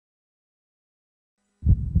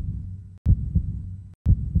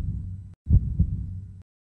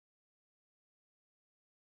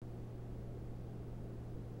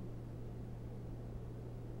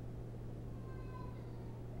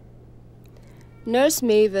Nurse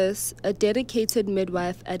Mavis, a dedicated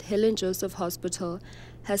midwife at Helen Joseph Hospital,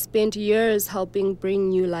 has spent years helping bring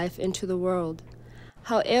new life into the world.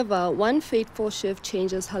 However, one fateful shift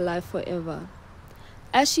changes her life forever.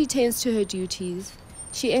 As she tends to her duties,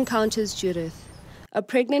 she encounters Judith, a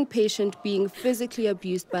pregnant patient being physically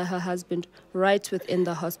abused by her husband right within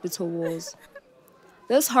the hospital walls.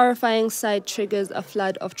 This horrifying sight triggers a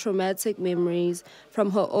flood of traumatic memories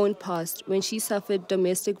from her own past when she suffered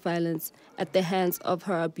domestic violence at the hands of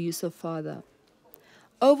her abusive father.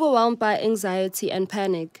 Overwhelmed by anxiety and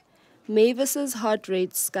panic, Mavis's heart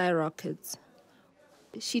rate skyrockets.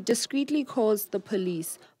 She discreetly calls the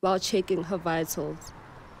police while checking her vitals.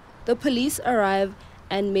 The police arrive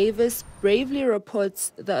and Mavis bravely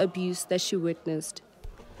reports the abuse that she witnessed.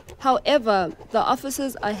 However, the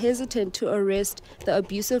officers are hesitant to arrest the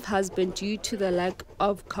abusive husband due to the lack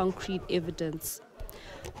of concrete evidence.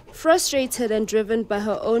 Frustrated and driven by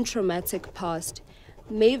her own traumatic past,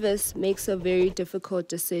 Mavis makes a very difficult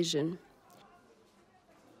decision.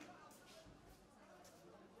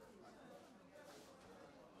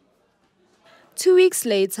 Two weeks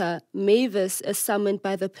later, Mavis is summoned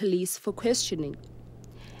by the police for questioning.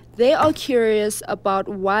 They are curious about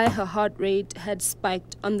why her heart rate had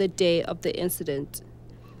spiked on the day of the incident.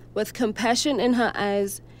 With compassion in her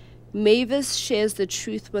eyes, Mavis shares the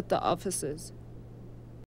truth with the officers.